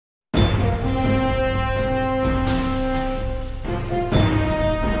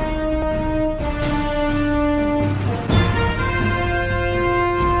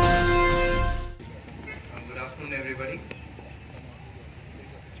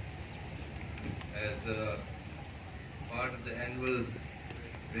as part of the annual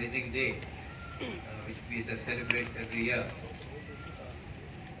Raising Day, which BSF celebrates every year.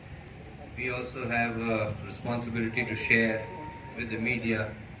 We also have a responsibility to share with the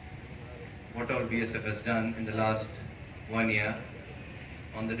media what all BSF has done in the last 1 year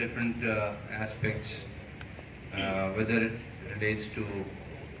on the different aspects, whether it relates to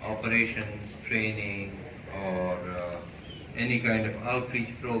operations, training, or any kind of outreach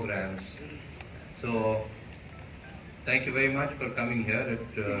programs. So thank you very much for coming here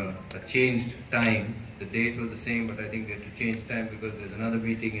at a changed time. The date was the same, but I think we had to change time because there's another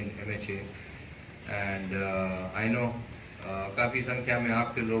meeting in MHA. And I know काफी संख्या में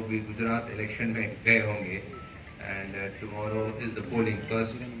आपके लोग भी Gujarat election में गए होंगे. And tomorrow is the polling,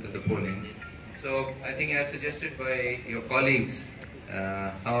 first is the polling. So I think as suggested by your colleagues,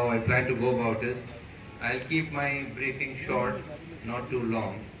 how I plan to go about is, I'll keep my briefing short, not too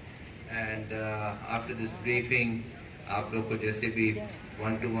long. And after this briefing, आप लोग को जैसे भी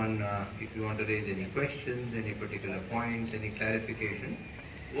one-to-one, if you want to raise any questions, any particular points, any clarification,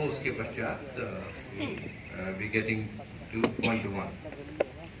 वो उसके पश्चात be getting to one-to-one.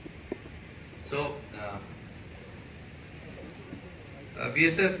 So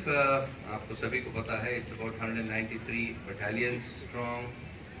BSF, आपको सभी को पता है, it's about 193 battalions strong.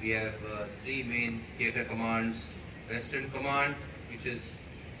 We have 3 main theatre commands. Western Command, which is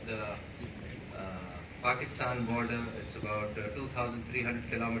the Pakistan border, it's about 2,300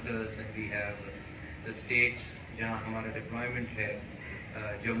 kilometers, and we have the states जहाँ हमारा deployment है,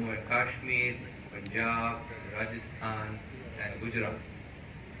 Jammu and Kashmir, Punjab, Rajasthan, and Gujarat.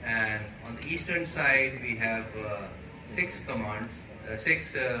 And on the eastern side, we have 6 commands,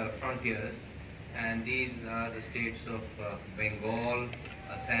 6 frontiers, and these are the states of Bengal,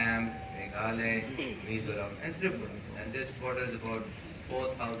 Assam, Meghalaya, Mizoram, and Tripura. And this border is about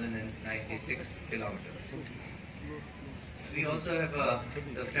 4,096 kilometers. We also have a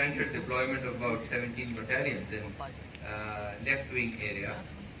substantial deployment of about 17 battalions in left-wing area.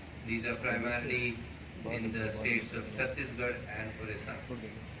 These are primarily in the states of Chhattisgarh and Orissa.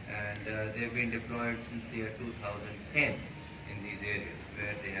 And they've been deployed since the year 2010 in these areas,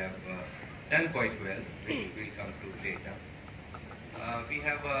 where they have done quite well, which we'll come to later. We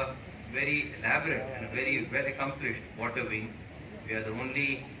have a very elaborate and a very well accomplished water wing. We are the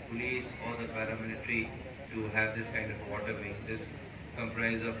only police or the paramilitary to have this kind of a water wing. This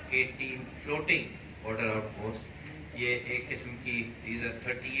comprises of 18 floating water outposts. ये एक किस्म की, these are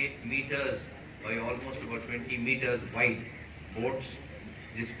 38 meters by almost about 20 meters wide boats,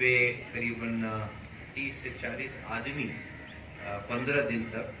 जिसपे करीबन 30 से 40 आदमी 15 दिन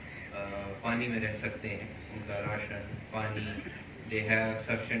तक पानी में रह सकते हैं. उनका राशन, पानी, they have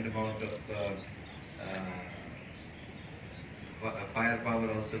sufficient amount of firepower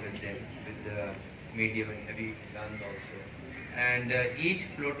also with them, with medium and heavy guns also. And each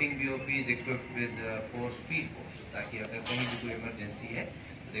floating BOP is equipped with 4 speedboats, ताकि अगर कहीं भी कोई emergency है,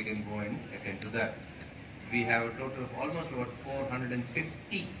 they can go and attend to that. We have a total of almost about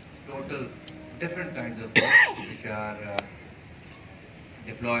 450 total different kinds of boats which are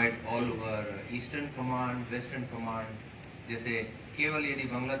deployed all over Eastern Command, Western Command. जैसे केवल यदि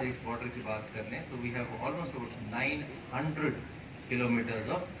Bangladesh border की बात कर लें, तो we have almost about 900 kilometers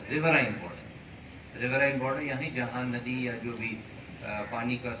of riverine border. Riverine border यानी जहाँ नदी या जो भी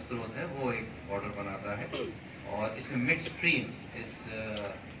पानी का स्रोत है वो एक बॉर्डर बनाता है, और इसमें mid stream is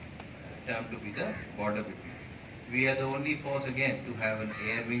termed to be the border between. We are the only force again to have an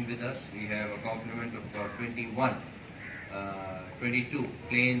air wing with us. We have a complement of about 22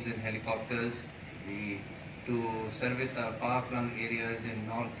 planes and helicopters. To service our far-flung areas in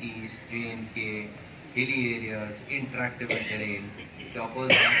northeast, J&K, hilly areas, intractable terrain,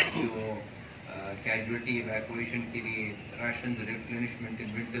 choppers जो casualty evacuation के लिए, rations replenishment in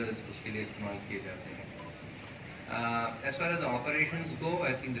winters उसके लिए इस्तेमाल किए जाते हैं. As far as the operations go,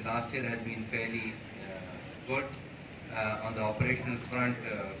 I think the last year has been fairly good. On the operational front,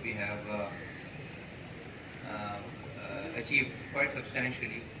 we have achieved quite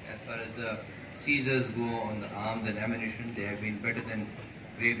substantially. As far as the seizures go on the arms and ammunition, they have been better than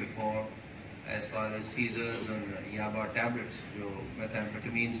way before. As far as seizures on yaba tablets, जो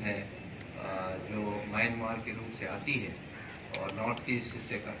methamphetamines है, जो Myanmar के रूप से आती है और north east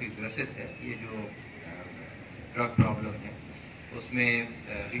से काफ़ी ग्रसित है, ये जो ड्रग प्रॉब्लम है, उसमें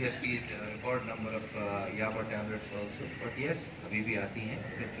we have seized a record number of yaba tablets also. But yes, अभी भी आती हैं,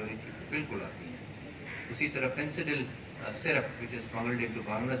 फिर चोरी बिल्कुल आती हैं. उसी तरह fentanyl syrup, which is smuggled into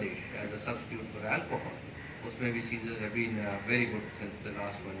Bangladesh as a substitute for alcohol, उसमें भी seizures have been very good since the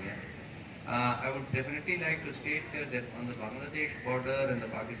last 1 year. I would definitely like to state here that on the Bangladesh border and the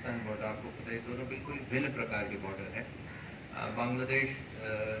Pakistan border, आपको पता है दोनों बिल्कुल भिन्न प्रकार के border है. बांग्लादेश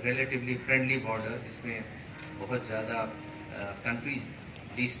relatively friendly border, इसमें बहुत ज़्यादा countries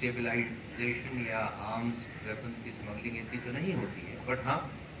destabilization या arms weapons की smuggling इतनी तो नहीं होती है, but हाँ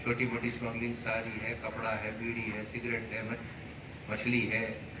छोटी मोटी smuggling सारी है, कपड़ा है, बीड़ी है, सिगरेट है, मछली है,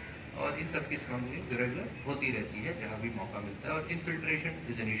 और इन सब की स्मगलिंग रेगुलर होती रहती है जहाँ भी मौका मिलता है. और infiltration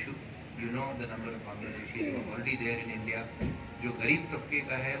is an issue. You know the number of Bangladeshis already there in India. जो गरीब तबके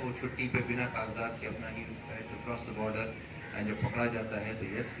का है वो छुट्टी पे बिना कागजात के अपना ही to cross the border, and जब पकड़ा जाता है तो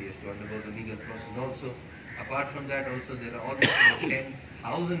yes he has to undergo the legal process also. Apart from that also there are almost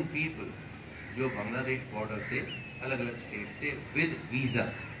 10,000 people जो बांग्लादेश बॉर्डर से अलग अलग स्टेट से विद वीजा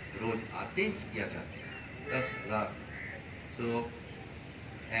रोज आते या जाते हैं, 10,000. सो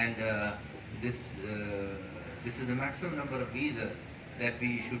and this is the maximum number of visas that we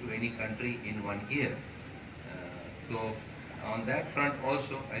issue to any country in 1 year. So on that front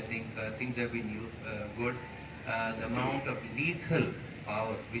also, I think things have been good. The amount of lethal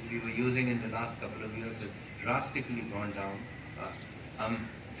power which we were using in the last couple of years has drastically gone down. हम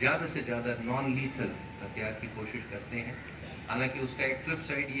ज़्यादा से ज़्यादा non-lethal हथियार की कोशिश करते हैं. हालांकि उसका एक फ्लिप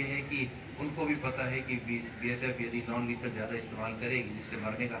साइड ये है कि उनको भी पता है कि BSF यदि नॉन लीथल ज़्यादा इस्तेमाल करेगी जिससे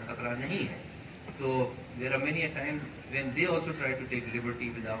मरने का खतरा नहीं है, तो there are many a time when they also try to take liberty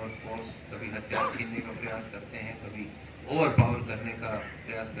with our force. कभी हथियार छीनने का प्रयास करते हैं, कभी ओवर पावर करने का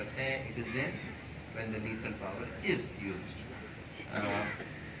प्रयास करते हैं. It is then when the lethal power is used.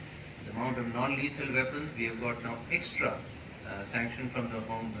 The amount of non lethal weapons we have got now extra sanction from the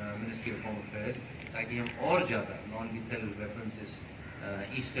ministry of home affairs, ताकि हम और ज़्यादा नॉन लीथल वेपन्स इस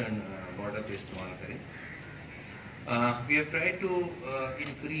ईस्टर्न बॉर्डर पे इस्तेमाल करें. We have tried to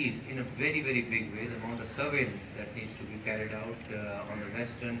increase in a very big way the amount of surveillance that needs to be carried out on the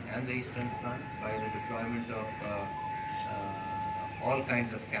western and the eastern front by the deployment of all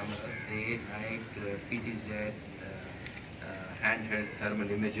kinds of cameras, day, night, PTZ, handheld thermal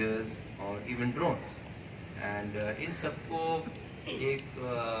imagers, or even drones. And इन सबको एक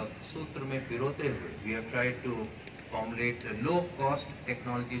सूत्र में पिरोते हुए we have tried to formulate low cost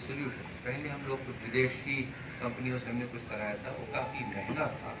technology solutions. पहले हम लोग कुछ विदेशी कंपनियों से हमने कुछ कराया था, वो काफ़ी महंगा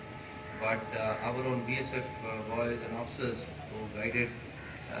था, but our own BSF boys and officers who guided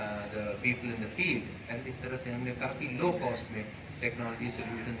the people in the field, and इस तरह से हमने काफ़ी low cost में technology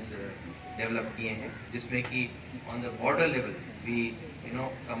solutions develop किए हैं, जिसमें कि on the border level we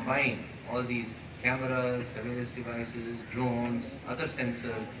combine all these cameras, surveillance devices, drones, other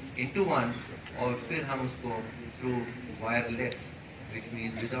sensors into one, और फिर हम उसको through wireless, which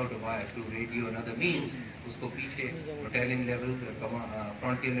means without a wire, through radio and other means, उसको पीछे battalion level,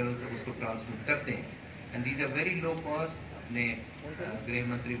 frontier level तक उसको transmit करते हैं. And these are very low cost. अपने गृह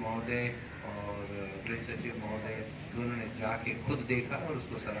मंत्री महोदय और गृह सचिव महोदय दोनों ने जाके खुद देखा और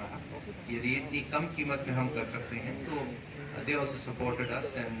उसको सराहा कि यदि इतनी कम कीमत में हम कर सकते हैं तो they also supported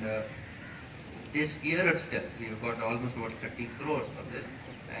us. And this year itself we have got almost about 30 crores for this,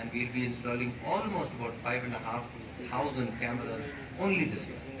 and we'll be installing almost about 5,500 cameras only this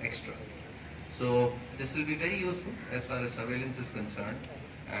year extra. So this will be very useful as far as surveillance is concerned,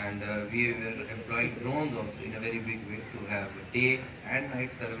 and we are employing drones also in a very big way to have day and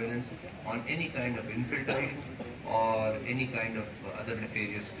night surveillance on any kind of infiltration or any kind of other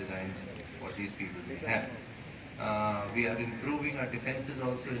nefarious designs what these people may have. We are improving our defenses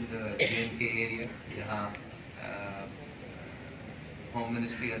also in the J&K area. जहाँ Home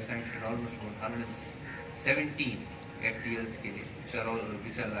Ministry has sanctioned almost about 117 FTLs के लिए,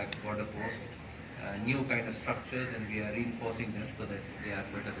 which are like border posts, new kind of structures, and we are reinforcing them so that they are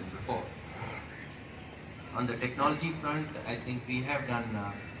better than before. On the technology front, I think we have done,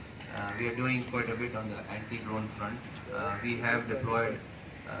 we are doing quite a bit on the anti-drone front. We have deployed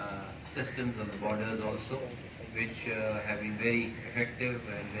systems on the borders also, which have been very effective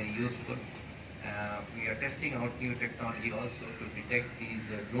and very useful. We are testing out new technology also to detect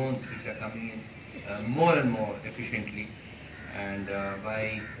these drones which are coming in more and more efficiently. And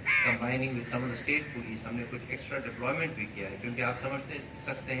by combining with some of the state police, हमने कुछ extra deployment भी किया है, क्योंकि आप समझ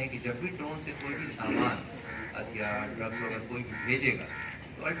सकते हैं कि जब भी ड्रोन से कोई भी सामान, हथियार, ड्रग्स वगैरह कोई भी भेजेगा,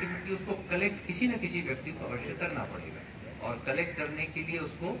 तो अल्टीमेटली उसको कलेक्ट किसी न किसी व्यक्ति को अवश्य करना पड़ेगा, और कलेक्ट करने के लिए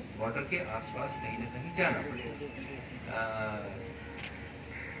उसको बॉर्डर के आसपास कहीं न कहीं जाना पड़ेगा.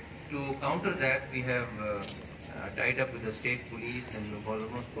 To counter that, we have tied up with the state police, and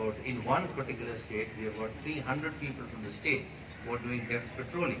almost about in one particular state we have got 300 people from the state who are doing depth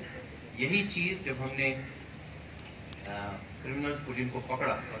patrolling. यही चीज जब हमने क्रिमिनल्स को जिनको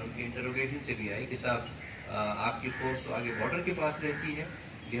पकड़ा और उनकी interrogation से भी आई कि साहब आपकी फोर्स तो आगे बॉर्डर के पास रहती है,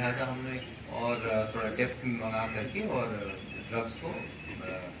 लिहाजा हमने और थोड़ा डेप्थ में मंगा करके और ड्रग्स को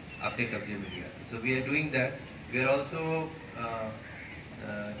अपने कब्जे में लिया। So we are doing that. We are also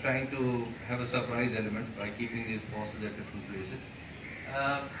trying to have a surprise element by keeping these forces at different places.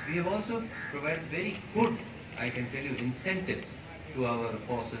 We have also provided very good, I can tell you, incentives to our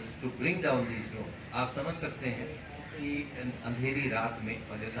forces to bring down these drones. आप समझ सकते हैं कि अंधेरी रात में,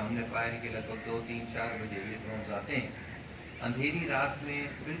 और जैसा हमने पाया है कि लगभग 2, 3, 4 बजे ये ड्रोन आते हैं, अंधेरी रात में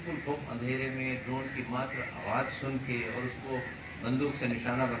बिल्कुल गुम अंधेरे में ड्रोन की मात्र आवाज़ सुन के और उसको बंदूक से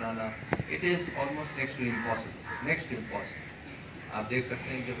निशाना बनाना, it is almost next to impossible. आप देख सकते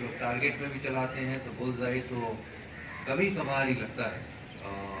हैं जब लोग टारगेट में भी चलाते हैं तो बुल्सआई तो कभी कभार ही लगता है।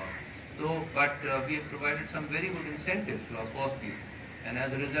 तो but we have provided some very good incentives to our force people and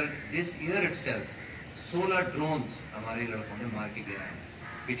as a result this year itself 16 drones हमारे लड़कों ने मार के गिराए।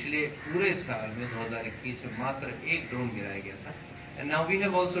 पिछले पूरे साल में 2021 में मात्र 1 ड्रोन गिराया गया था। And now we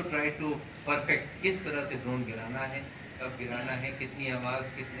have also tried to perfect किस तरह से ड्रोन गिराना है, कब गिराना है, कितनी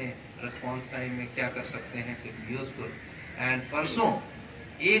आवाज़, कितने रिस्पॉन्स टाइम में क्या कर सकते हैं, सिर्फ यूजफुल। एंड परसों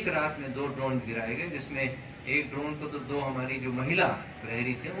एक रात में 2 ड्रोन गिराए गए, जिसमें एक ड्रोन को तो 2 हमारी जो महिला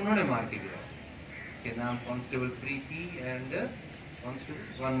प्रहरी थे उन्होंने मार के गिराया, के नाम constable Preeti and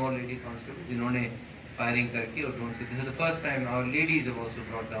one more lady constable, जिन्होंने फायरिंग करके और ड्रोन से, this is the first time our ladies have also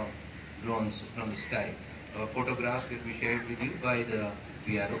brought down drones from the sky. Photographs will be shared with you by the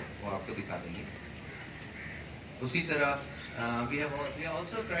PRO, वो आपको दिखा देंगे। उसी तरह we are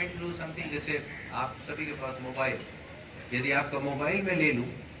also trying to do something, जैसे आप सभी के पास मोबाइल, यदि आपका मोबाइल में ले लूँ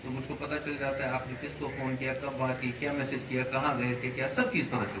तो मुझको पता चल जाता है आपने किसको फ़ोन किया, कब बात की, क्या मैसेज किया, कहाँ गए थे, क्या, सब चीज़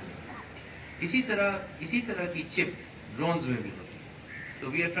पता चल जाती है। इसी तरह की चिप ड्रोन्स में भी होती है। तो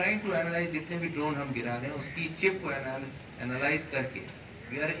we are trying to analyse, जितने भी ड्रोन हम गिरा रहे हैं उसकी चिप को एनालाइज करके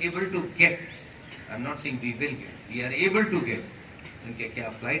we are able to get, I am not saying we will get, we are able to get उनके क्या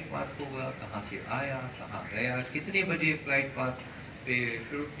फ्लाइट पाथ होगा, कहाँ से आया, कहाँ गया, कितने बजे फ्लाइट पाथ पे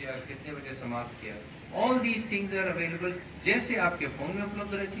शुरू किया, कितने बजे समाप्त किया। All these things are available, जैसे आपके फोन में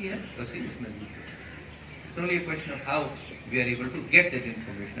उपलब्ध रहती है वैसे इसमें भी। It's only a question of how we are able to get that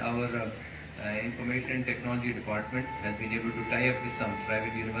information. Our information and technology department has been able to tie up with some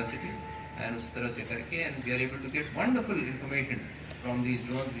private university and उस तरह से करके, and we are able to get wonderful information from these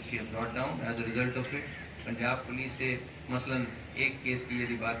drones which we have brought down as a result of it. Punjab police से मसलन एक case की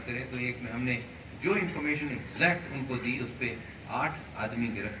यदि बात करें तो एक में हमने जो इंफॉर्मेशन एग्जैक्ट उनको दी उस पर 8 आदमी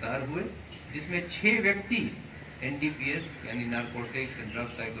गिरफ्तार हुए, जिसमें 6 व्यक्ति NDPS यानी narcotics and drug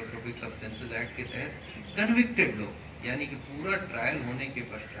psychotropic substances act के तहत कन्विक्टेड लोग, यानी कि पूरा ट्रायल होने के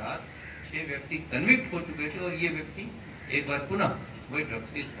पश्चात 6 व्यक्ति कन्विक्ट हो चुके थे और ये व्यक्ति एक बार पुनः वही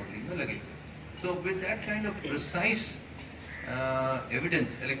ड्रग्स की स्मगलिंग में लगे। So with that kind of precise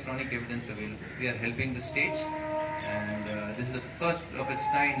evidence, electronic evidence available, we are helping the states, and this is the first of its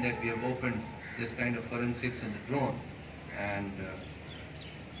kind that we have opened this kind of forensics in the drone, and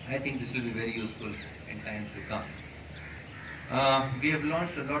I think this will be very useful in times to come. We have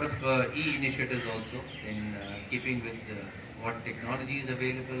launched a lot of e-initiatives also in keeping with what technology is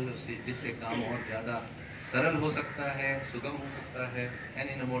available, जिससे काम और ज़्यादा सरल हो सकता है, सुगम हो सकता है, and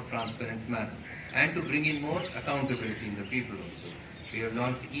in a more transparent manner, and to bring in more accountability in the people also. We have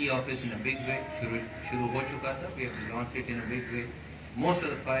launched e-office in a big way. शुरू हो चुका था, we have launched it in a big way. Most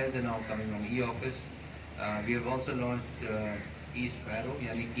of the files are now coming on e-office. We have also launched e-sparrow,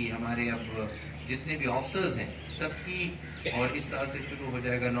 यानी कि हमारे अब जितने भी ऑफिसर्स हैं सबकी, और इस साल से शुरू हो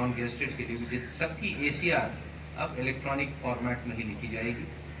जाएगा नॉन गेस्टेड के लिए भी, सबकी ACR अब इलेक्ट्रॉनिक फॉर्मेट में ही लिखी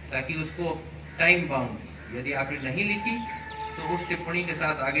जाएगी, ताकि उसको टाइम बाउंड, यदि आपने नहीं लिखी तो उस टिप्पणी के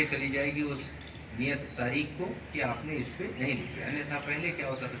साथ आगे चली जाएगी उस नियत तारीख को कि आपने इस पे नहीं लिखी। अन्यथा पहले क्या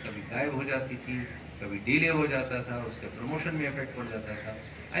होता था, कभी गायब हो जाती थी, कभी डिले हो जाता था, उसके प्रमोशन में इफेक्ट पड़ जाता था।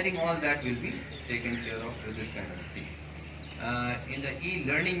 I think all that will be taken care of with this kind of thing. In the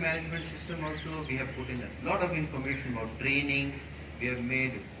e-learning management system also, we have put in a lot of information about training. We have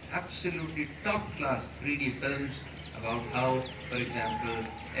made absolutely top-class 3D films about how, for example,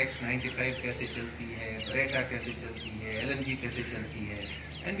 X95 कैसे चलती है, Beretta कैसे चलती है, LMG कैसे चलती है,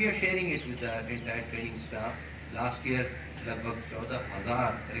 and we are sharing it with our entire training staff. Last year लगभग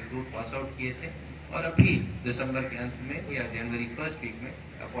 14,000 रिक्रूट पास आउट किए थे, और अभी दिसंबर के अंत में या जनवरी फर्स्ट वीक में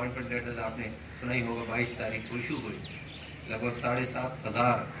अपॉइंटमेंट लेटर्स आपने सुना ही होगा 22 तारीख को इशू हुई, लगभग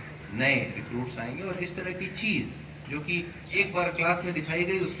 7,500 नए रिक्रूट्स आएंगे। और इस तरह की चीज़ जो कि एक बार क्लास में दिखाई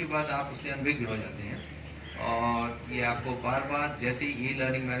गई उसके बाद आप उससे अनभिज्ञ हो जाते हैं, और ये आपको बार बार जैसे ई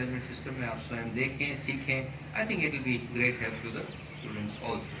लर्निंग मैनेजमेंट सिस्टम में आप स्वयं देखें, सीखें। I think it will be great help to the students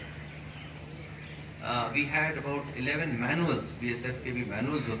also. We had about 11 manuals, BSF के भी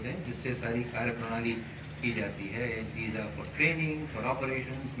manuals होते हैं जिससे सारी कार्य प्रणाली की जाती है. These are for training, for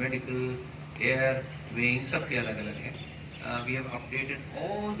operations, medical, air, wing, सबके अलग अलग हैं. We have updated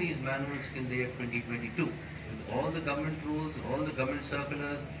all these manuals till the year 2022 with all the government rules, all the government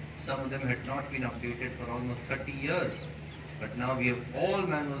circulars. Some of them had not been updated for almost 30 years, but now we have all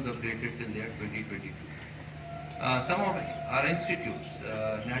manuals updated till the year 2022. Some of our institutes,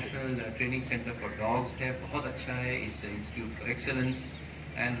 National Training Center for Dogs है, बहुत अच्छा है. It's an institute for excellence,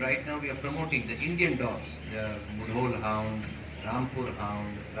 and right now we are promoting the Indian dogs, the Mudhol Hound, Rampur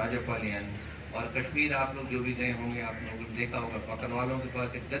Hound, Rajapalian, और कश्मीर आप लोग जो भी गए होंगे आप लोगों ने देखा होगा पकड़वालों के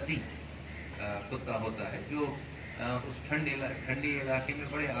पास एक गद्दी कुत्ता होता है जो उस ठंडी इलाके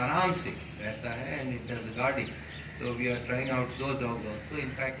में बड़े आराम से रहता है, and it does guarding. So we are trying out those dogs also.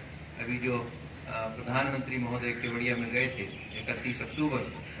 In fact, अभी जो प्रधानमंत्री महोदय केवड़िया में गए थे 31 अक्टूबर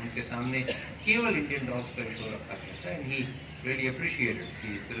को, उनके सामने केवल इंडियन डॉग्स का शो रखा गया था, एंड ही रियली अप्रिशिएटेड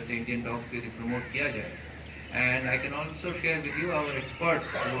कि इस तरह से इंडियन डॉग्स को यदि प्रमोट किया जाए. And I can also share with you our experts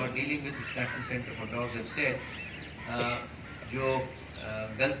who are dealing with this National Center for Dogs have said जो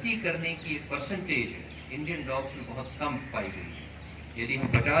गलती करने की परसेंटेज इंडियन डॉग्स में बहुत कम पाई गई है. यदि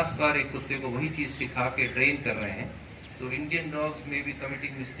हम 50 बार एक कुत्ते को वही चीज सिखा के ट्रेन कर रहे हैं तो Indian dogs may be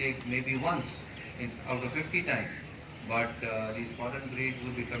committing mistake maybe once out of 50 times, but these foreign breeds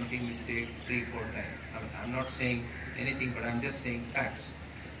will be committing mistake 3-4 times. I'm not saying anything, but I'm just saying facts.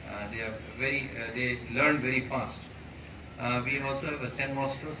 They are they learn very fast. We also have a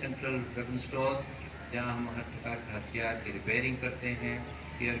CENMOSTO, Central Weapon Stores, जहाँ हम हर प्रकार का हथियार की repairing करते हैं,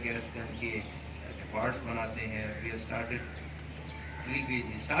 tear gas gun के parts बनाते हैं. We have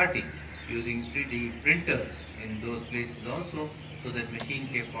starting using 3D printers in those places also, so that machine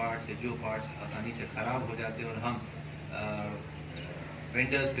के parts या जो parts आसानी से खराब हो जाते हैं और हम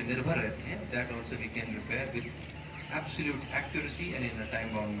vendors पे निर्भर रहते हैं, that also we can repair with absolute accuracy and in a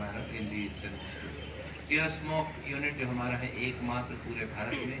time-bound manner in these tier smoke unit जो हमारा है एकमात्र पूरे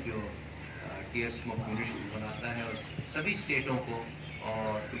भारत में जो टीयर स्मोक munitions बनाता है और सभी स्टेटों को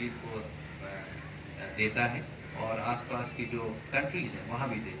और पुलिस को देता है और आसपास की जो कंट्रीज हैं वहाँ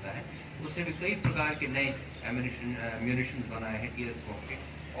भी देता है. उसने भी कई प्रकार के नए munitions बनाए हैं टीयर स्मोक के.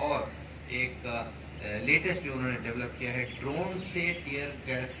 और एक लेटेस्ट जो उन्होंने डेवलप किया है ड्रोन से टीयर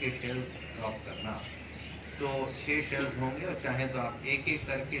गैस के शेल्स ड्रॉप करना. तो 6 शेल्स होंगे और चाहे तो आप एक एक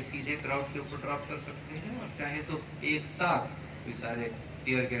करके सीधे क्राउड के ऊपर ड्रॉप कर सकते हैं और चाहे तो एक साथ भी सारे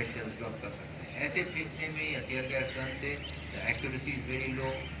टीयर गैस शेल्स ड्रॉप कर सकते हैं. ऐसे फेंकने में या टीयर गैस गन से एक्यूरेसी इज वेरी लो,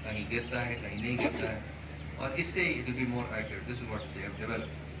 कहीं गिरता है कहीं नहीं गिरता है और इससे it will be more accurate. This is what they have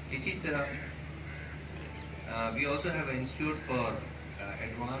developed. इसी तरह we also have a institute for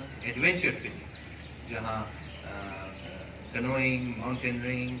advanced adventure training जहाँ canoeing,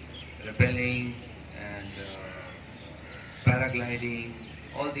 mountaineering, rappelling and paragliding,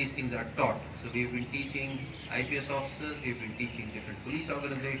 all these things are taught. So we've been teaching IPS officers, we've been teaching different police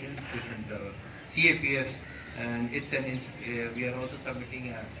organizations, different CAPFs, and we are also submitting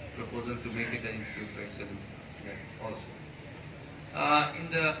a proposal to make it an Institute for Excellence also. In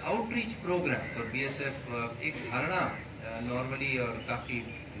the outreach program for BSF, एक धारणा normally और काफी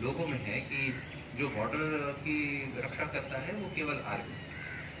लोगों में है कि जो border की रक्षा करता है वो केवल army.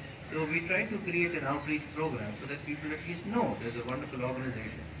 So we try to create an outreach program so that people at least know there's a wonderful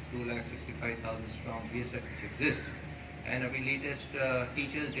organization, 2,65,000 strong BSF which exists. And अभी latest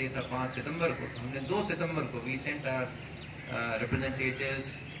Teachers Day था 5 सितंबर को, तो हमने 2 सितंबर को we sent our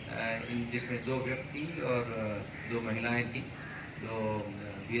representatives जिसमें 2 व्यक्ति और 2 महिलाएं थी, 2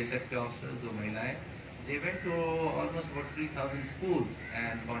 BSF के ऑफिसर्स, 2 महिलाएं. They went to almost about 3,000 schools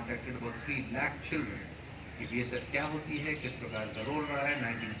and contacted about 3 lakh children. कि BSF क्या होती है, किस प्रकार का रोल रहा है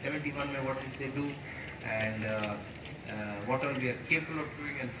 1971 में, what did they do, and what all we are capable of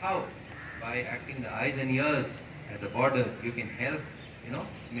doing, and how by acting the eyes and ears at the border you can help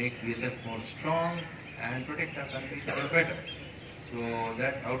make BSF more strong and protect our country better. So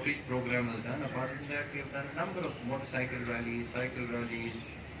that outreach program was done. Apart from that, we have done a number of motorcycle rallies, cycle rallies,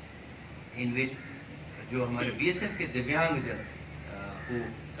 in which जो हमारे BSF के दिव्यांगजन who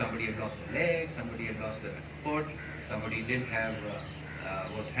somebody had lost a leg, somebody had lost a foot, somebody didn't have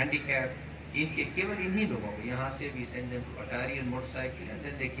was handicapped, इनके केवल इन्हीं लोगों को यहाँ से we send them to Atari and motorcycle, and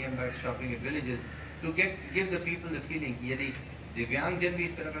then they came back stopping at villages to give the people the feeling कि यदि दिव्यांगजन भी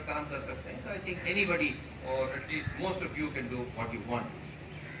इस तरह का काम कर सकते हैं तो I think anybody or at least most of you can do what you want.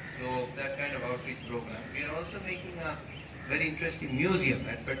 So that kind of outreach program. We are also making a very interesting museum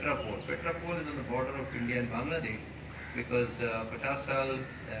at Petrapol. Petrapol is on the border of India and Bangladesh because 50 साल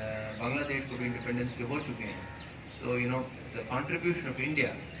बांग्लादेश को भी independence के हो चुके हैं. So the contribution of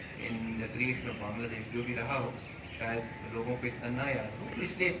India in the creation of Bangladesh, जो भी रहा हो, शायद लोगों को इतना ना याद हो,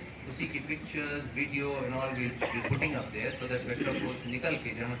 इसलिए उसी की pictures, video and all we'll be putting up there so that Metropole से निकल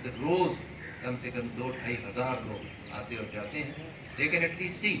के जहाँ से रोज कम से कम 2-2.5 हज़ार लोग आते और जाते हैं, they can at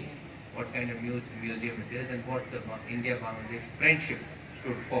least see what kind of museum it is and what the India-Bangladesh friendship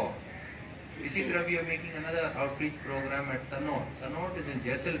stood for. इसी तरह we are making another outreach program at Tannod. Tannod is in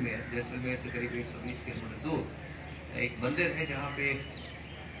Jaisalmer. Jaisalmer से करीब 120 किलोमीटर दूर एक मंदिर है जहाँ पे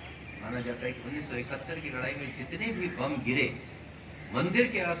माना जाता है कि 1971 की लड़ाई में जितने भी बम गिरे, मंदिर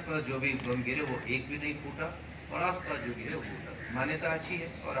के आसपास जो भी बम गिरे वो एक भी नहीं फूटा और आसपास जो गिरे वो फूटा। मान्यता अच्छी है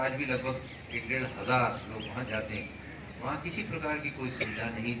और आज भी लगभग 1-1.5 हज़ार लोग वहाँ जाते हैं। वहाँ किसी प्रकार की कोई सुविधा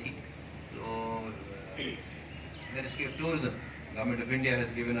नहीं थी, तो Ministry of Tourism, Government of India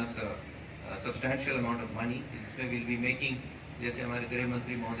has given us a substantial amount of money. इसमें we'll be making, जैसे हमारे गृह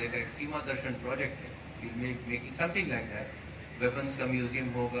मंत्री महोदय का एक सीमा दर्शन प्रोजेक्ट है, we'll be making something like that. Weapons का म्यूजियम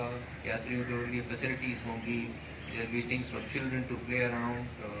होगा, यात्रियों के लिए facilities होंगी, there'll be things for children to play around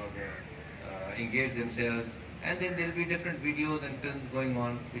or engage themselves, and then there'll be different videos and films going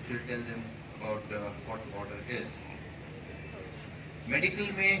on which will tell them about what border is. Medical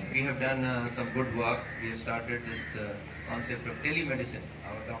में we have done some good work. We have started this concept of telemedicine.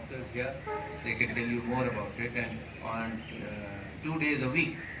 Our doctors here, they can tell you more about it, and on 2 days a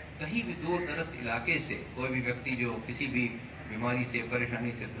week, कहीं भी दूर दराज इलाके से कोई भी व्यक्ति जो किसी भी बीमारी से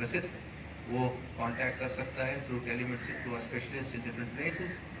परेशानी से ग्रसित है, वो कांटेक्ट कर सकता है through telemedicine to a specialist in different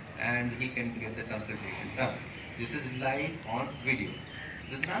places, and he can get the consultation done. This is live on video.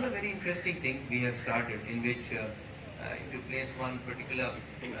 There's another very interesting thing we have started in which if you place one particular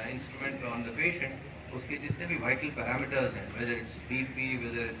instrument on the patient, उसके जितने भी vital parameters हैं, whether it's BP,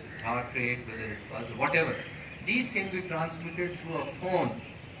 whether it's heart rate, whether it's pulse, whatever, these can be transmitted through a phone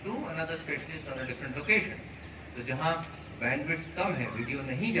to another specialist on a different location. तो जहाँ bandwidth कम है, video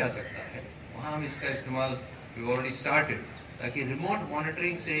नहीं जा सकता है, वहाँ हम इसका इस्तेमाल we've already started, ताकि remote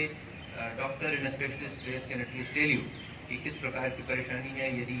monitoring से doctor in a specialist place can at least tell you कि किस प्रकार की परेशानी है,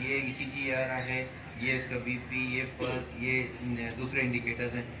 यदि ये ECG आ रहा है, ये इसका BP, ये pulse, ये दूसरे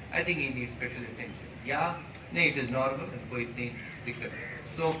indicators हैं, I think he needs special attention. या नहीं, it is normal, कोई इतनी दिक्कत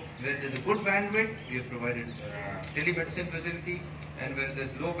नहीं. So where there is a good bandwidth, we have provided telemedicine facility, and where there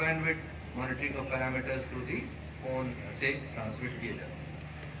is low bandwidth, monitoring of parameters through these phone से transmit किए जाते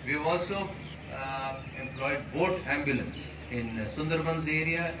हैं. We have also employed boat ambulance in Sundarbans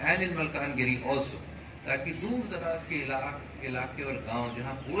area and in Malkangiri also, ताकि दूर दराज के इलाके और गांव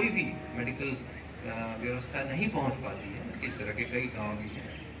जहां कोई भी मेडिकल व्यवस्था नहीं पहुंच पाती है, इस तरह के कई गांव भी हैं,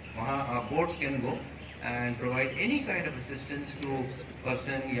 वहां boats can go and provide any kind of assistance to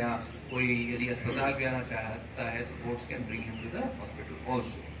person, या कोई यदि अस्पताल भी आना चाहता है तो boats can bring him to the hospital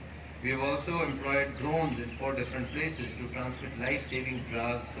also. We have also employed drones in 4 different places to transmit life-saving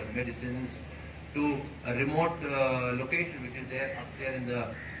drugs or medicines to a remote location which is there up there in the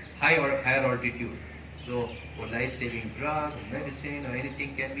higher altitude. So for life-saving drug, medicine or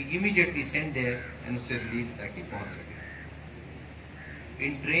anything can be immediately sent there and usse relief ताकि पहुंच सके.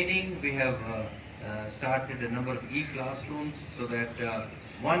 In training we have started a number of e-classrooms so that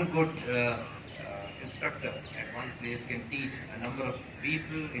one good instructor at one place can teach a number of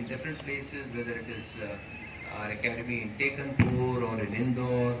people in different places, whether it is our academy in Tekanpur or in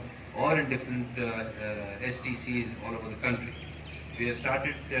Indore or in different STCs all over the country. We have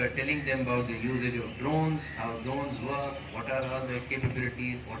started telling them about the usage of drones, how drones work, what are all the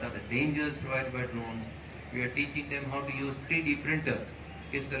capabilities, what are the dangers provided by drones. We are teaching them how to use 3D printers,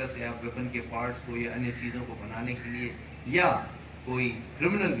 किस तरह से आप weapon के parts को या अन्य चीज़ों को बनाने के लिए या कोई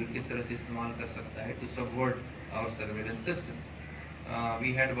क्रिमिनल भी किस तरह से इस्तेमाल कर सकता है to subvert our surveillance systems.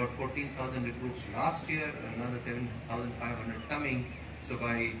 We had about 14,000 recruits last year, another 7,500 coming. So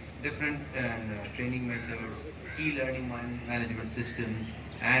by different training methods, e-learning management systems,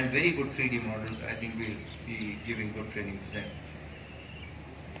 and very good 3D models, I think we'll be giving good training to them.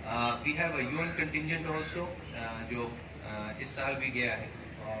 We have a UN contingent also, जो इस साल भी गया है,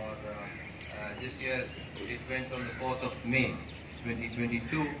 और this year it went on the 4th of May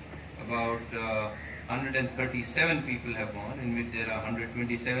 2022. About 137 people have gone, in which there are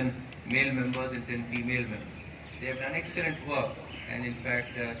 127 male members and 10 female members. They have done excellent work, and in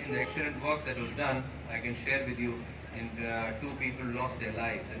fact, in the excellent work that was done, I can share with you, and 2 people lost their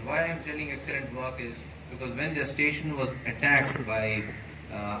lives. And why I am telling excellent work is because when their station was attacked by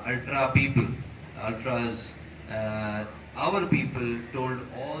ultras, our people told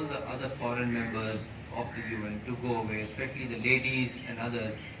all the other foreign members of the UN to go away, especially the ladies and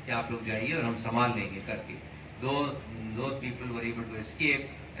others, कि आप लोग जाइए और हम संभाल लेंगे करके. Those people were able to escape,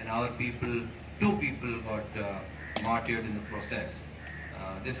 and our people, 2 people got martyred in the process.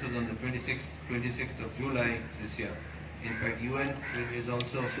 This was on the 26th of July this year. In fact, UN is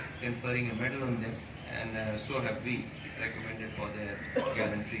also conferring a medal on them, and so have we, recommended for their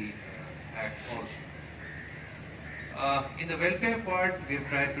gallantry act also. In the welfare part, we have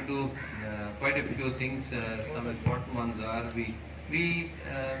tried to do quite a few things. Some important ones are we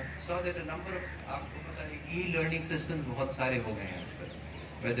saw that a number of आपको पता है e-learning systems बहुत सारे हो गए हैं आजकल,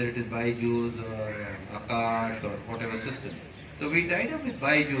 whether it is Byju's or Akash or whatever system. So we tied up with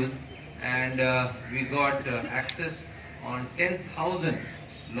Byju's and we got access on 10,000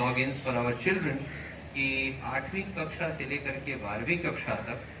 logins for our children कि 8वीं कक्षा से लेकर के 12वीं कक्षा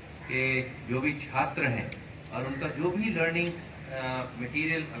तक के जो भी छात्र हैं और उनका जो भी लर्निंग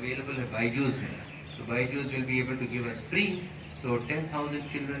मटेरियल अवेलेबल है Byju's में, so Byju's will be able to give us free. So 10,000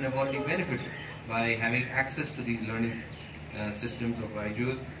 children have already benefited by having access to these learning systems of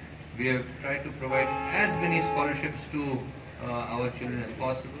Byju's. We have tried to provide as many scholarships to our children as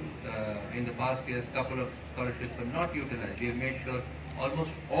possible. In the past years, couple of scholarships were not utilized. We have made sure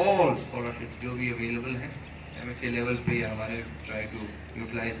almost all scholarships जो भी available हैं MHA level पे हमारे try to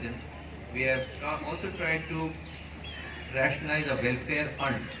utilize them. We have also tried to rationalize our welfare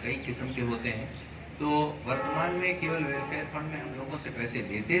funds. कई किस्म के होते हैं, तो वर्तमान में केवल वेलफेयर फंड में हम लोगों से पैसे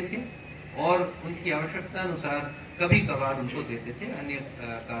लेते थे और उनकी आवश्यकता अनुसार कभी कभार उनको देते थे, अन्य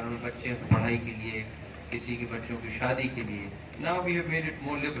कारण बच्चे की पढ़ाई के लिए, किसी के बच्चों की शादी के लिए. Now we have made it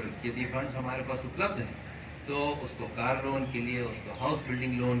more liberal. यदि फंड्स हमारे पास उपलब्ध हैं तो उसको कार लोन के लिए, उसको हाउस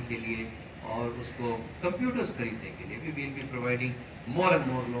बिल्डिंग लोन के लिए और उसको कंप्यूटर्स खरीदने के लिए भी will be providing more and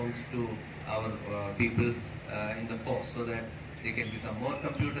more loans to our people in the force so that they can become more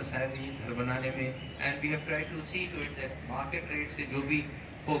computer savvy घर बनाने में. And we have tried to see to it that market rate से जो भी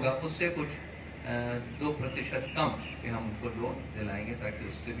होगा उससे कुछ 2% कम कि हम उनको लोन दिलाएंगे ताकि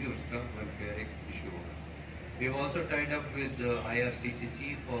उससे भी उसका वेलफेयर एक इशू होगा. We have also tied up with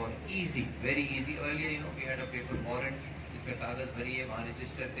IRCTC for easy, very easy. Earlier, we had a paper warrant जिसमें कागज भरिए, वहाँ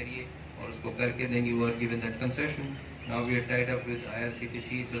register करिए और उसको करके then you were given that concession. Now we are tied up with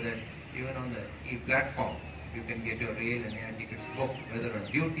IRCTC so that even on the e-platform you can get your rail and air tickets booked, whether on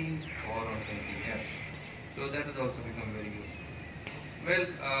duty or on anything else. So that has also become very useful.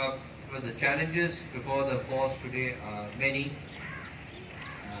 Well, the challenges before the force today are many.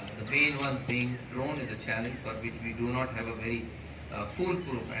 The main one being drone is a challenge for which we do not have a very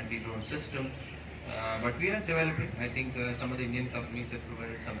foolproof anti-drone system. But we are developing. I think some of the Indian companies have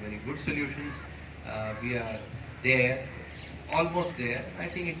provided some very good solutions. We are there, almost there. I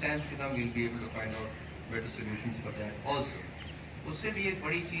think in times to come we'll be able to find out better solutions for that also. उससे भी एक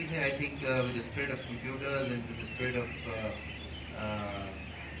बड़ी चीज़ है, I think with the spread of computers and with the spread of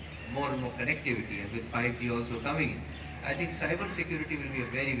more and more connectivity and with 5G also coming in, I think cyber security will be a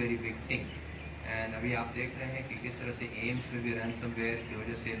very very big thing. And अभी आप देख रहे हैं कि किस तरह से AIIMS में भी ransomware की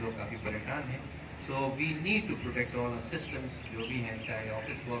वजह से लोग काफ़ी परेशान हैं. So we need to protect all our systems जो भी हैं, चाहे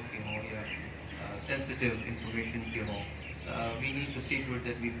ऑफिस वर्क के हों या sensitive information के हों. We need to see to it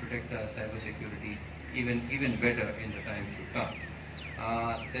that we protect our cyber security even better in the times to come.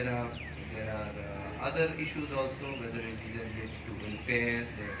 There are other issues also, whether it is related to welfare,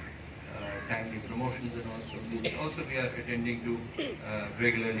 timely promotions, and also we are attending to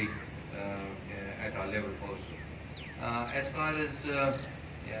regularly at our level also. As far as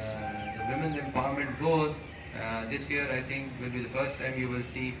the women's empowerment goes, this year I think will be the first time you will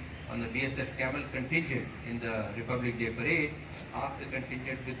see on the BSF Camel contingent in the Republic Day Parade, half the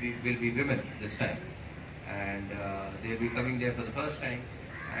contingent will be women this time. And they will be coming there for the first time.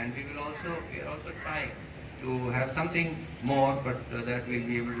 And we are also trying to have something more, but that we'll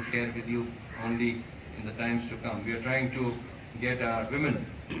be able to share with you only in the times to come. We are trying to get our women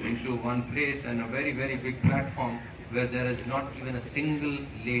into one place and a very, very big platform where there is not even a single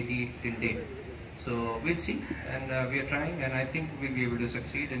lady till date. So we'll see, and we are trying, and I think we'll be able to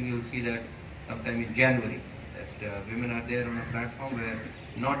succeed, and you'll see that sometime in January, that women are there on a platform where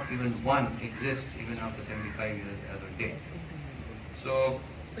not even one exists even after 75 years as of date. So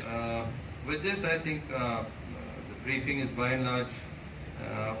with this, I think the briefing is by and large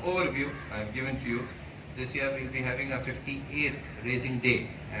overview I have given to you. This year we'll be having our 58th Raising Day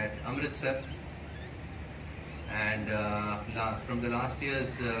at Amritsar, and from the last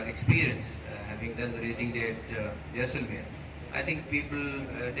year's experience, having done the Raising Day at Jaisalmer, I think people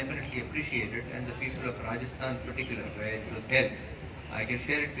definitely appreciate it, and the people of Rajasthan in particular, where it was held. I can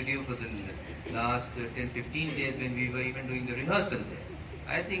share it with you for the last 10-15 days when we were even doing the rehearsal there.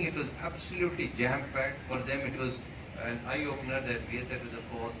 I think it was absolutely jam-packed. For them it was an eye-opener that BSF is a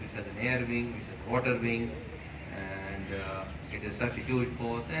force which has an air wing, which has a water wing, and it is such a huge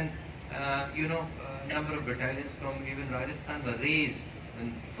force. And a number of battalions from even Rajasthan were raised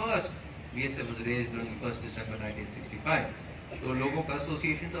when first BSF was raised on 1st December 1965. So लोगों का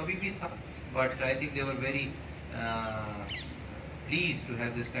association तो अभी भी था, but I think they were very pleased to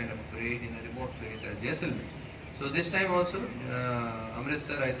have this kind of parade in a remote place as Jaisalmer. So this time also,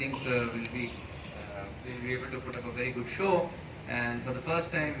 Amritsar I think will be able to put up a very good show, and for the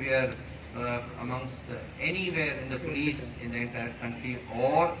first time we are amongst anywhere in the police in the entire country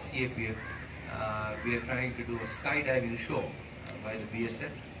or CAPF, we are trying to do a skydiving show by the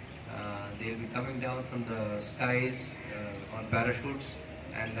BSF. They'll be coming down from the skies on parachutes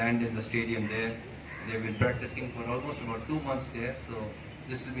and land in the stadium there. They've been practicing for almost about 2 months there, so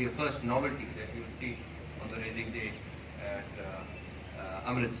this will be a first novelty that you will see on the raising day at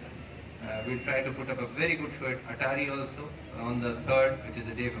Amritsar. We'll try to put up a very good show at Atari also on the 3rd, which is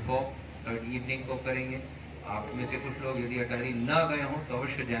the day before. 3rd evening को करेंगे. आप में से कुछ लोग यदि अटारी ना गए हों तो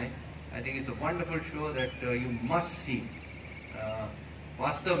अवश्य जाएं. I think it's a wonderful show that you must see.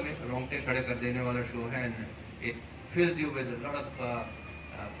 वास्तव में रोंगटे खड़े कर देने वाला शो है, and it fills you with a lot of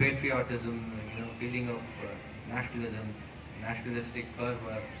patriotism, feeling of nationalism, nationalistic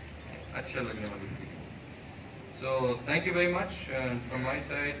fervor. अच्छा लगने वाली feeling. So thank you very much. From my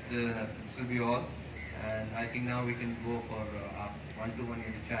side, this will be all, and I think now we can go for 1-to-1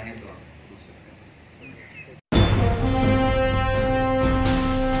 if you चाहें तो.